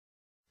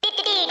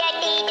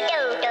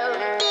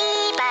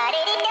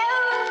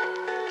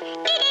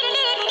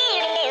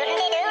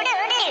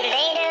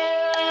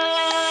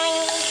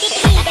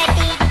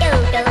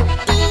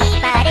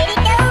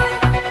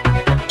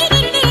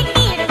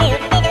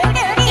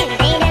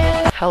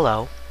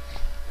Hello,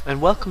 and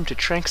welcome to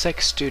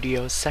Tranx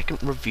Studios'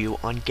 second review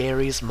on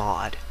Garry's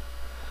Mod.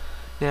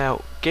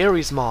 Now,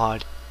 Garry's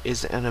Mod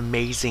is an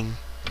amazing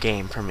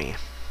game for me.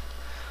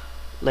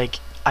 I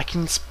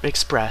can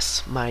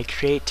express my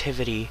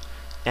creativity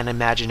and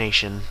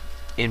imagination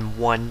in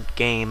one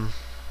game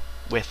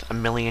with a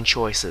million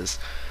choices.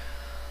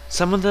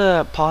 Some of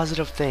the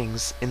positive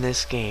things in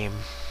this game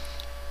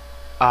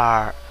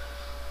are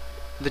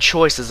the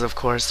choices, of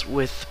course.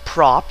 With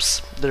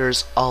props,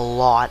 there's a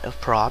lot of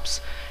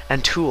props,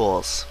 and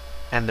tools,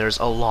 and there's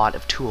a lot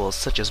of tools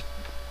such as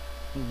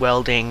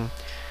welding,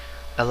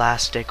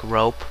 elastic,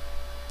 rope,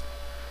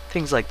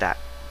 things like that.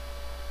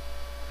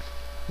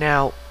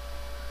 Now,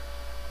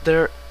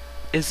 there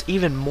is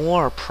even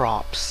more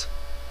props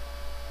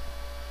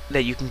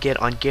that you can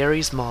get on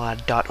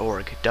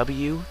garrysmod.org,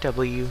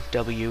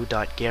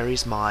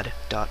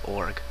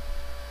 www.garrysmod.org,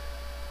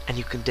 and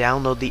you can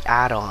download the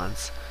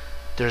add-ons.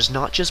 There's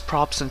not just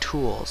props and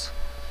tools,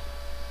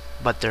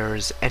 but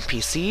there's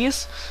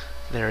NPCs,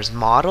 there's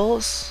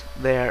models,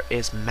 there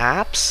is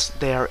maps,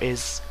 there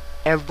is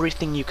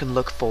everything you can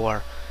look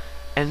for,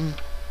 and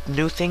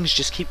new things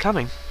just keep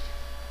coming.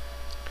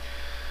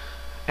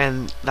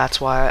 And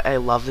that's why I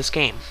love this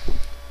game.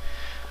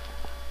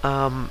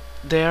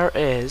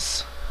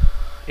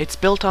 It's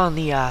built on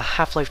the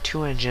Half-Life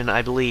 2 engine,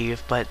 I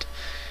believe, but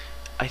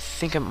I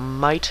think it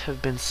might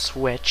have been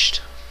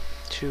switched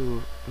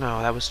to...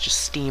 No, that was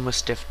just Steam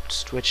was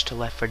switched to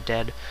Left 4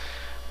 Dead,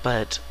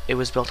 but it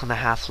was built on the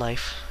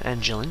Half-Life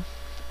engine,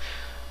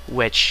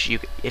 which,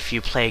 if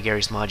you play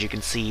Garry's Mod, you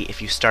can see if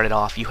you start it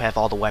off, you have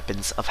all the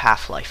weapons of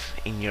Half-Life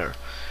in your...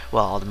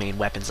 Well, all the main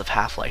weapons of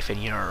Half-Life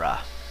in your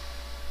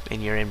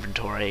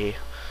inventory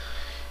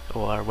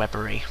or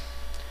weaponry,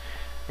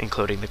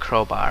 including the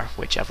crowbar,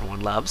 which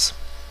everyone loves.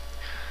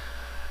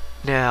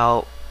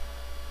 Now,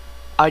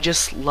 I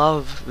just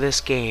love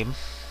this game,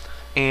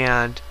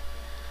 and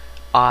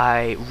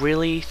I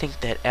really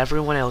think that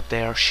everyone out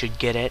there should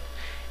get it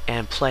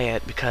and play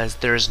it, because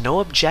there's no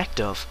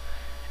objective.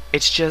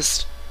 It's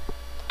just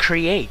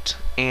create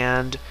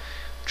and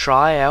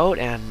try out,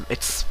 and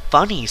it's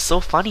funny, so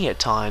funny at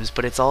times,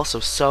 but it's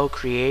also so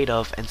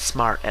creative and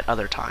smart at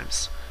other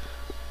times.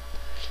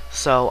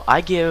 So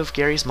I give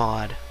Garry's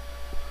Mod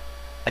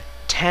a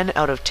 10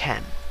 out of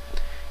 10,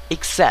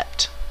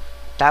 except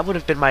that would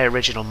have been my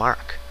original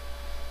mark,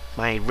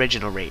 my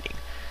original rating.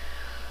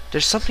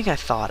 There's something I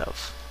thought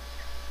of.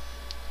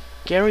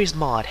 Garry's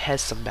Mod has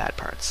some bad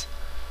parts.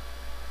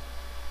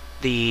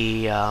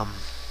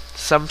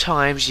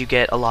 Sometimes you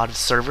get a lot of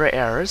server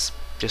errors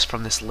just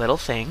from this little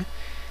thing,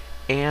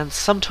 and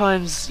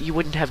sometimes you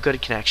wouldn't have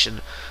good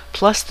connection.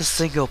 Plus, the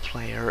single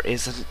player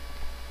isn't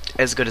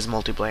as good as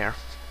multiplayer.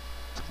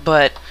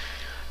 But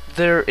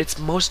it's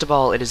most of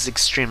all, it is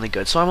extremely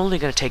good. So I'm only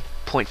going to take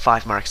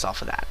 0.5 marks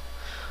off of that.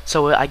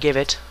 So I give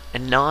it a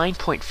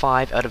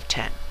 9.5 out of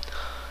 10.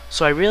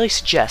 So I really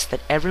suggest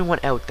that everyone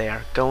out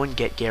there go and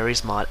get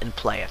Garry's Mod and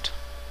play it.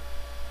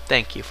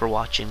 Thank you for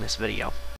watching this video.